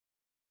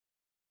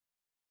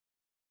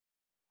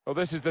Well,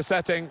 this is the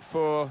setting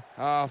for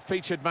our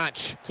featured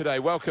match today.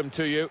 Welcome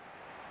to you.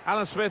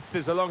 Alan Smith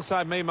is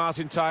alongside me,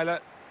 Martin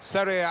Tyler.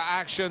 Serie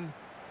action.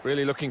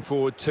 Really looking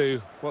forward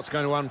to what's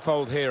going to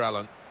unfold here,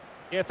 Alan.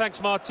 Yeah, thanks,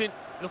 Martin.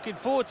 Looking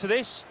forward to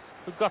this.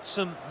 We've got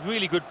some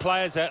really good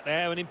players out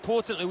there, and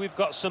importantly, we've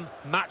got some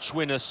match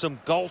winners,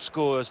 some goal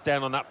scorers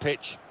down on that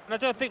pitch. And I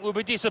don't think we'll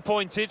be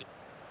disappointed.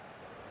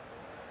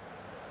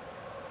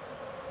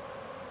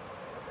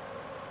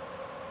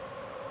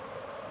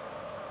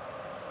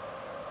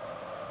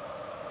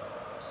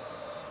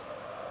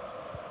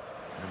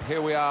 And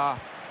here we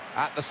are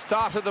at the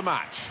start of the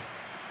match.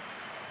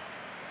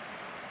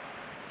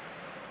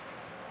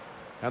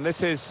 And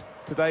this is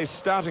today's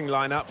starting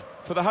lineup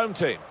for the home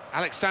team.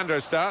 Alexandro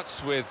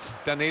starts with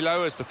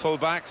Danilo as the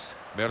fullbacks.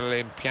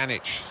 Miralem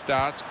Pjanic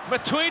starts.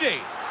 Matuidi!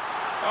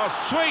 Oh,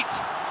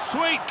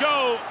 sweet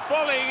goal,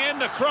 volleying in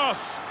the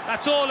cross.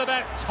 That's all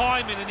about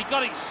timing, and he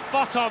got it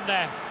spot on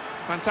there.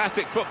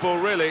 Fantastic football,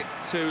 really,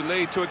 to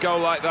lead to a goal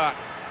like that.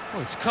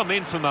 Oh, it's come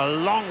in from a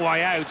long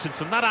way out, and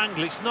from that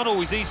angle, it's not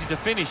always easy to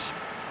finish.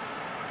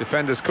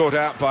 Defenders caught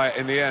out by it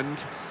in the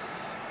end.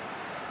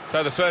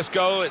 So the first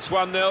goal, it's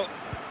 1-0.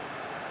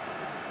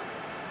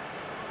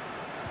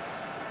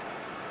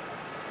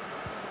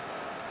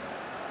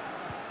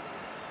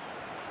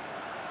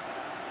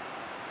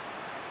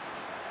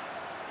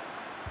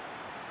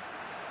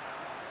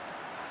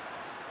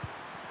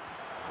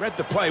 Read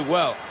the play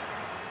well.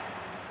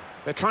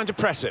 They're trying to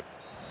press him.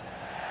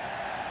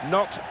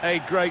 Not a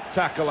great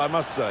tackle, I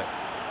must say.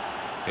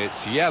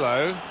 It's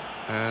yellow,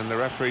 and the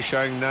referee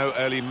showing no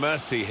early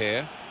mercy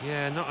here.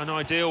 Yeah, not an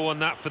ideal one,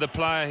 that, for the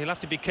player. He'll have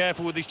to be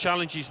careful with his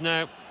challenges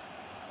now.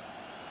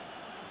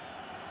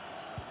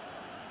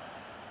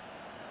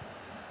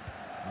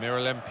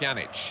 Miralem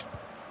Pjanic.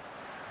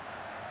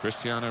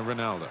 Cristiano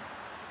Ronaldo.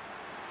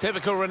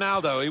 Typical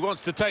Ronaldo, he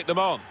wants to take them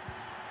on.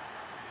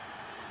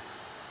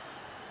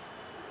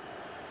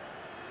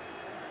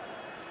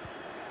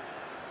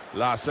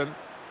 Larson.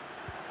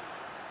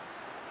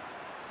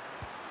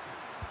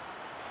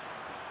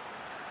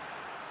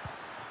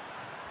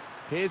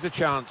 Here's a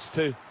chance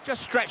to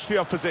just stretch the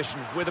opposition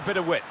with a bit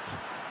of width.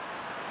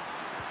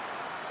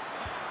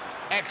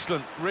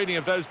 Excellent reading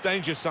of those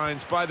danger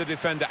signs by the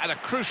defender at a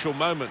crucial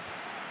moment.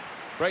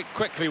 Break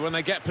quickly when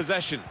they get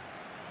possession.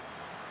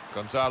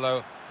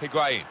 Gonzalo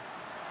Higuain.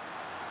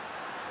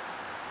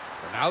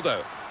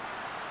 Ronaldo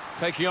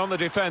taking on the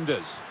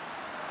defenders.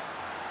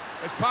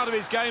 It's part of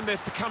his game, this,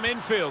 to come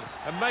infield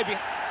and maybe...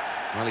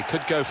 Well, he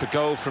could go for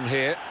goal from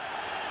here.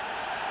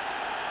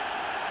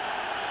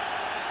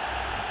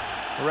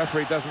 The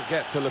referee doesn't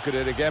get to look at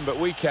it again, but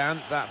we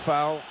can. That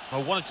foul.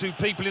 Well, one or two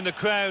people in the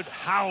crowd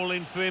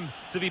howling for him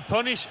to be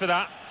punished for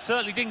that.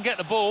 Certainly didn't get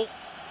the ball.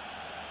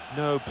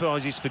 No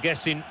prizes for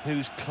guessing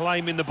who's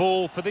claiming the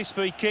ball for this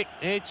free kick.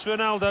 It's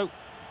Ronaldo.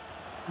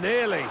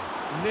 Nearly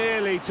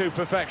to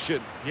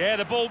perfection. Yeah,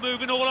 the ball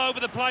moving all over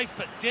the place,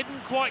 but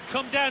didn't quite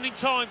come down in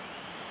time.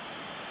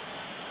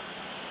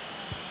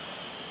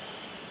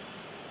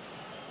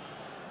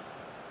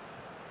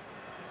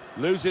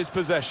 Loses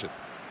possession.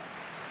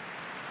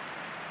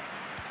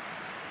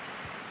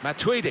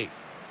 Matuidi.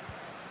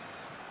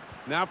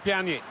 Now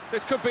Pjanic.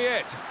 This could be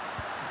it.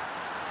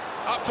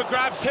 Up for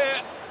grabs here.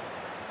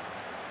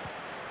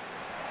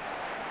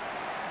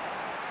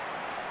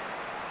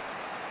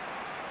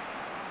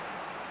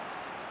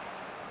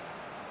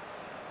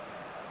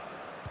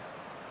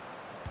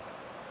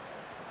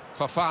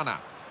 Fofana.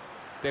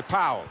 De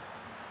Paul.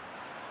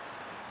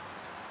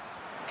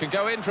 Can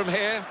go in from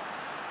here.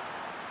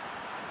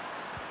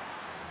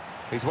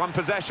 He's won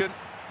possession.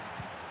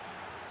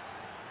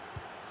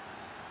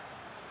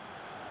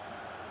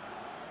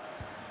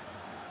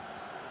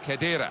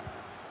 Khedira.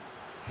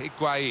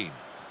 Higuain.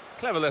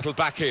 Clever little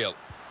back heel.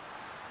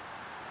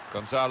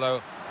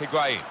 Gonzalo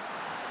Higuain.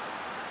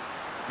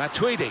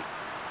 Matuidi.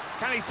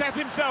 Can he set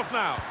himself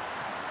now?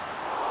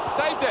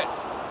 Saved it.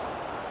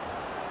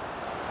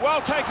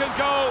 Well taken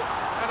goal,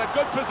 and a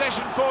good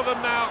possession for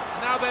them now.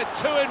 Now they're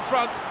two in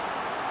front.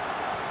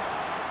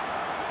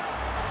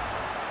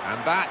 And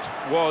that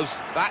was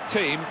that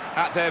team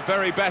at their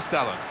very best,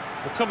 Alan.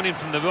 Well, coming in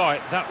from the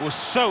right, that was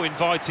so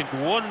inviting.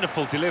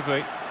 Wonderful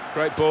delivery.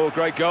 Great ball,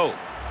 great goal.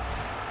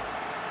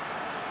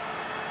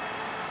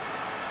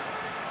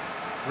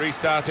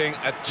 Restarting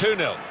at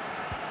 2-0.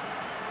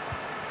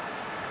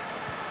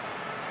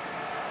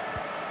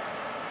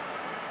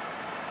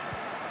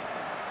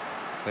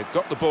 They've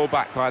got the ball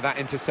back by that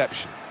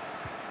interception.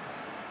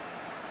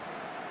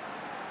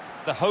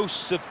 The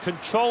hosts have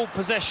controlled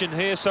possession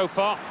here so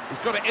far. He's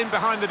got it in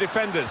behind the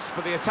defenders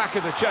for the attack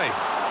of the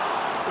chase.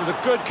 It was a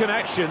good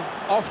connection,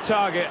 off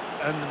target,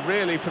 and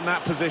really from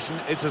that position,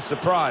 it's a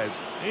surprise.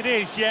 It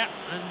is, yeah,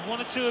 and one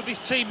or two of his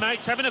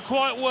teammates having a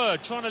quiet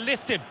word, trying to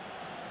lift him.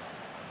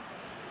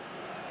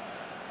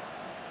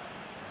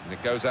 And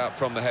it goes out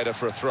from the header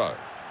for a throw.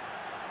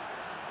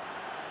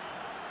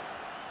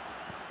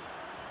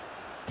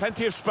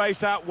 Plenty of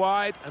space out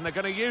wide, and they're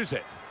going to use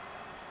it.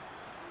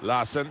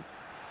 Larson.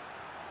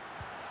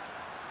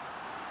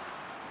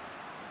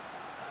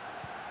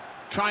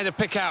 trying to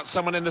pick out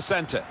someone in the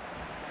centre.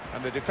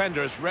 And the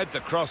defender has read the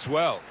cross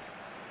well.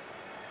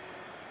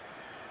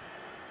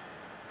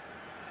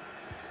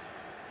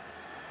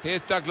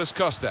 Here's Douglas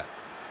Costa,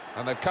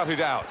 and they've cut it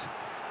out.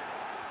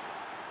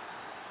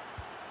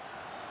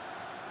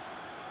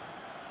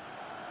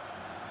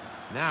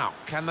 Now,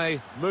 can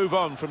they move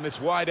on from this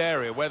wide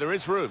area where there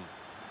is room?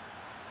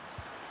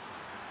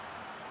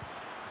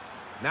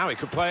 Now he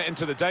could play it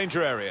into the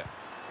danger area.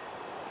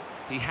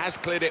 He has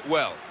cleared it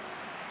well.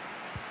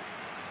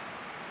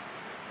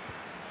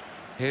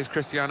 Here's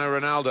Cristiano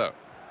Ronaldo.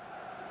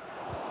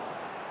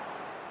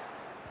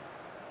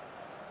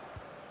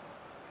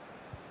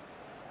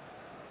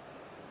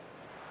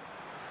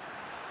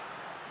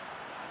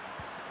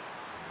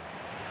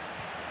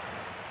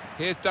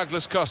 Here's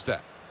Douglas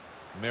Costa.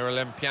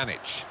 Miralem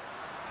Pjanic.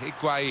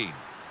 Higuain.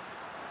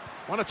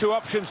 One or two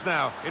options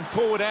now in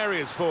forward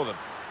areas for them.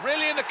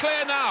 Really in the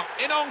clear now,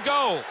 in on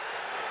goal.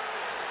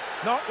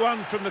 Not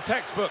one from the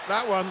textbook,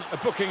 that one, a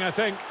booking, I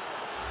think.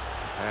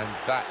 And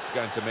that's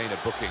going to mean a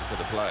booking for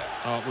the player.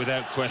 Oh,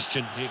 without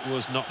question, it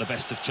was not the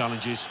best of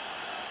challenges.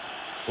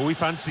 Oh, he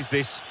fancies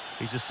this.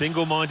 He's a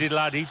single-minded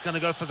lad. He's going to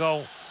go for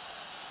goal.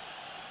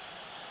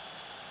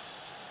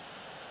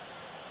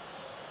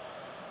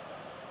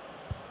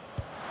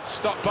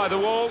 Stopped by the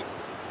wall,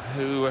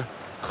 who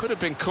could have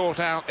been caught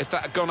out if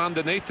that had gone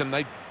underneath them.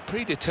 They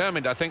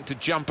predetermined, I think, to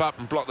jump up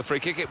and block the free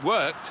kick. It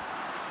worked.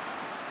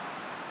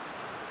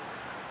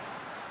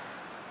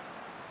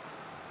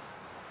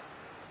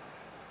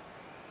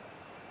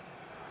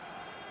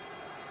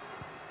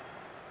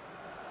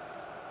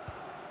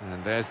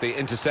 And there's the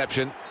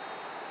interception.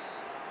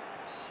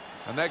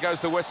 And there goes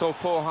the whistle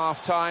for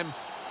half-time.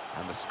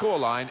 And the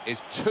scoreline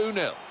is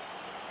 2-0.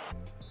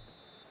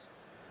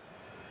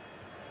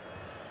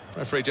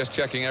 Referee just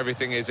checking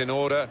everything is in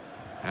order.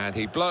 And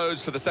he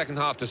blows for the second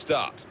half to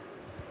start.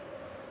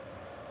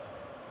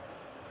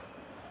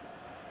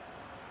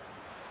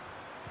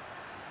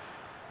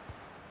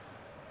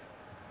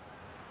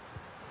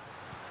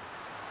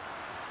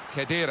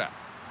 Khedira.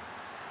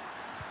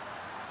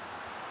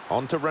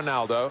 On to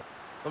Ronaldo.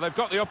 Well, they've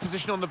got the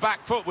opposition on the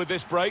back foot with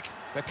this break.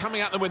 They're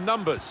coming at them with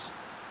numbers.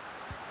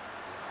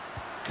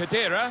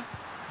 Khedira.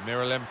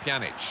 Miralem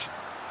Pjanic.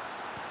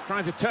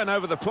 Trying to turn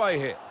over the play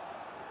here.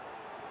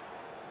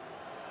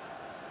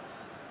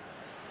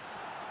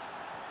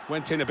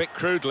 Went in a bit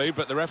crudely,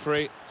 but the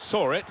referee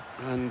saw it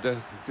and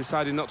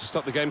decided not to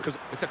stop the game because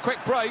it's a quick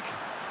break.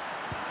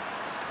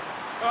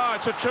 Oh,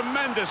 it's a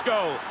tremendous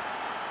goal.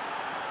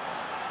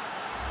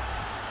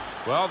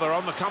 Well, they're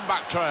on the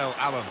comeback trail,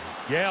 Alan.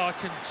 Yeah, I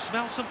can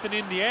smell something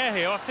in the air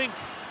here. I think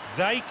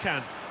they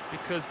can,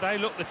 because they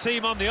look the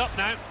team on the up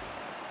now.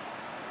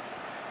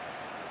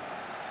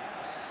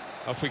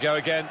 Off we go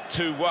again,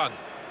 2-1.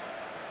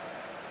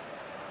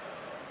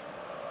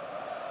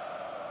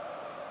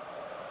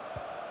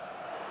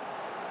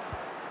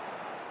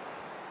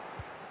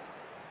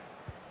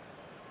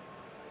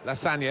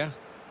 Lasagna.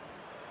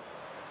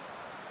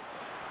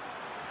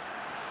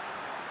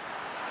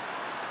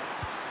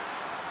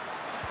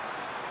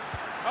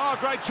 Oh,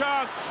 great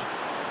chance.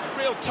 A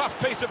real tough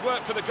piece of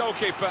work for the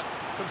goalkeeper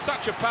from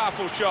such a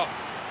powerful shot.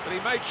 But he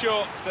made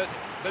sure that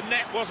the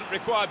net wasn't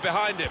required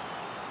behind him.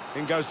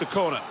 In goes the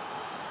corner.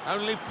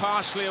 Only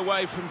partially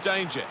away from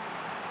danger.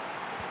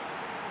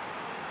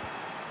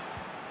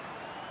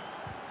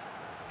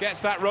 Gets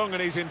that wrong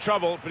and he's in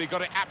trouble, but he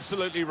got it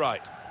absolutely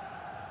right.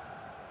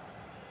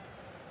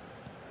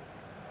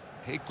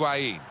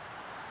 Higuain.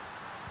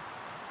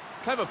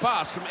 Clever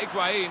pass from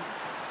Higuain.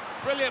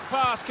 Brilliant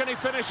pass, can he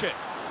finish it?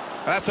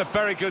 That's a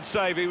very good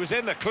save, he was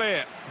in the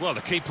clear. Well,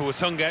 the keeper was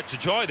hung out to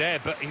dry there,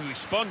 but he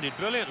responded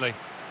brilliantly.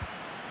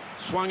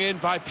 Swung in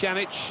by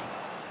Pjanic.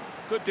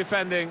 Good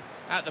defending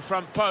at the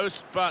front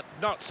post, but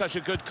not such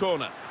a good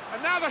corner.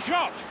 And now the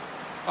shot!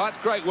 Oh, that's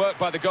great work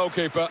by the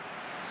goalkeeper.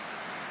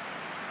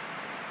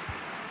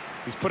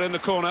 He's put in the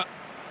corner.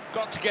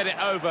 Got to get it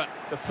over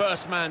the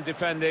first man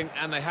defending,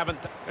 and they haven't.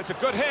 It's a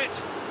good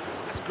hit.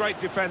 That's great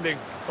defending.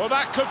 Well,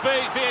 that could be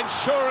the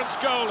insurance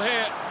goal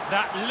here.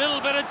 That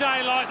little bit of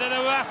daylight that they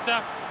were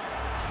after.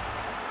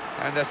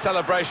 And a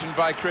celebration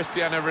by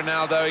Cristiano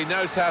Ronaldo. He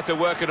knows how to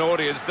work an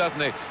audience, doesn't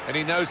he? And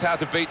he knows how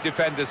to beat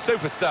defenders.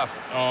 Super stuff.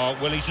 Oh,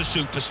 well, he's a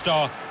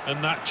superstar,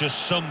 and that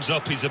just sums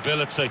up his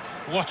ability.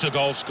 What a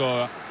goal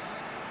scorer.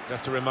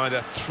 Just a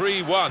reminder,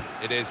 3-1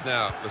 it is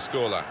now, the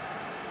scoreline.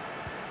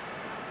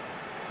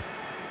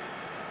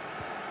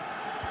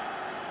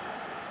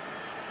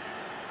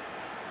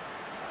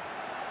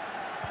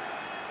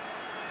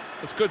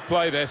 It's good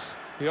play, this.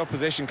 The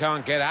opposition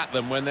can't get at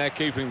them when they're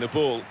keeping the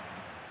ball.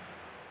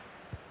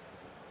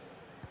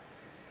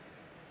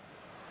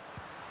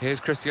 Here's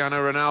Cristiano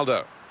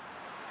Ronaldo.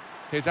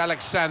 Here's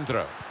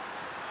Alexandro.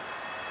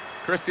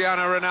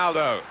 Cristiano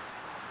Ronaldo.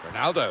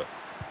 Ronaldo.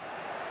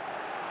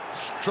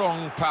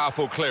 Strong,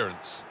 powerful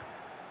clearance.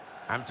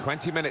 And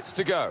 20 minutes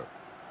to go.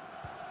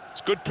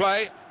 It's good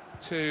play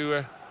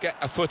to get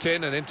a foot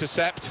in and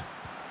intercept.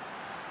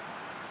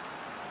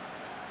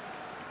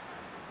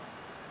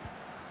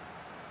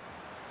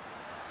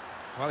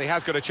 Well, he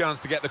has got a chance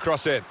to get the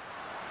cross in.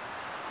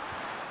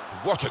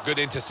 What a good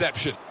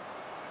interception.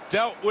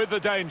 Dealt with the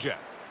danger.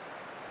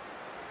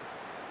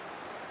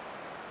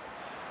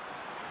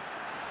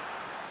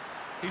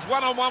 He's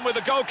one-on-one with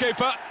the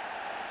goalkeeper.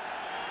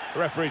 The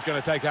referee's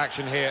going to take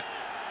action here.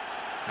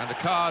 And the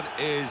card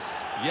is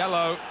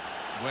yellow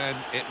when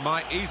it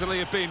might easily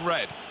have been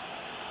red.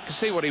 You can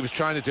see what he was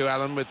trying to do,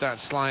 Alan, with that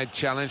slide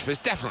challenge, but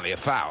it's definitely a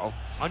foul.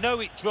 I know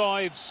it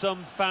drives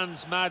some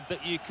fans mad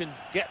that you can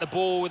get the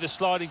ball with a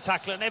sliding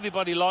tackle, and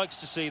everybody likes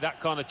to see that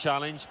kind of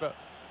challenge, but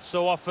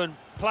so often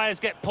players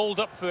get pulled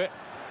up for it.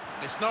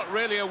 It's not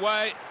really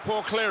away.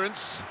 Poor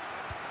clearance.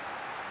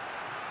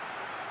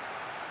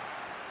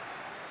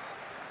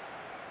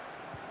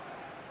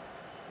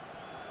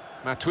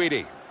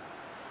 Matuidi.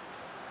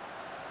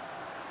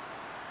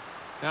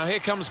 Now here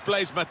comes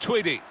Blaise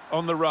Matuidi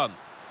on the run.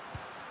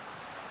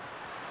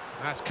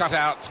 That's cut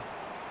out.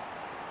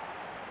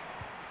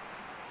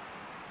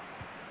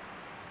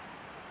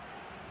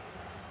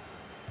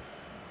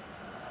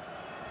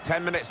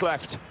 Ten minutes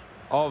left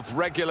of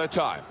regular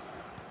time.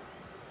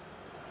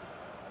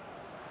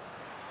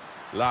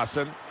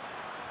 Larsen.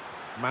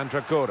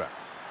 Mandragora.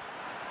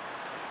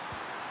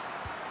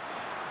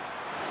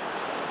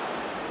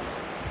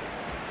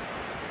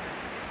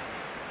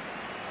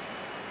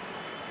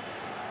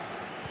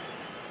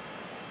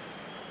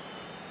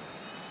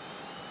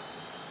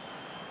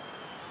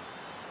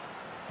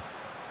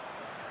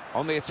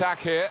 On the attack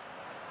here.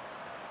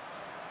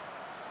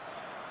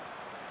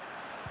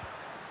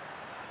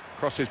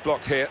 Cross is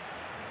blocked here.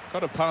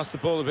 Got to pass the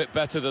ball a bit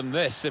better than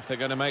this if they're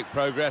going to make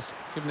progress.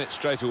 Giving it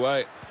straight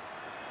away.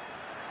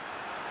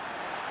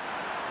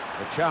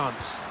 The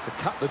chance to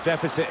cut the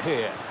deficit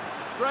here.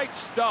 Great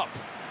stop.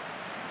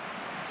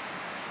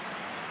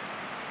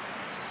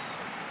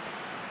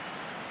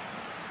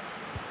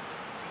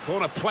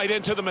 Corner played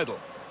into the middle.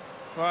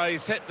 Well,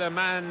 he's hit the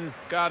man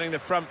guarding the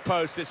front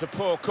post. It's a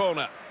poor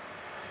corner.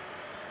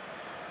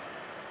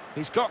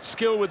 He's got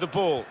skill with the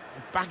ball,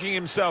 backing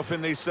himself in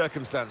these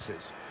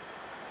circumstances.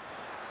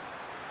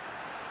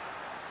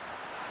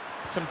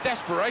 Some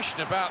desperation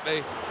about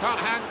the... Can't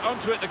hang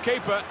onto it, the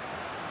keeper.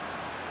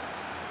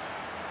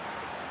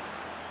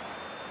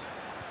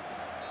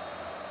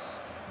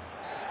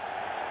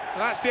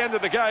 That's the end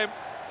of the game.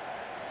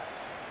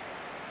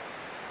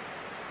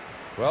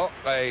 Well,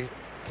 they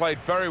played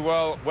very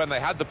well when they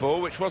had the ball,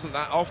 which wasn't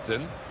that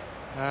often.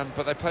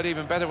 But they played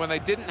even better when they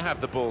didn't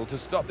have the ball to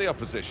stop the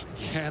opposition.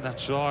 Yeah,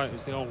 that's right. It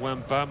was the old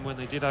wham-bam. When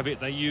they did have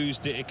it, they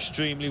used it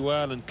extremely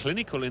well and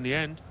clinical in the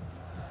end.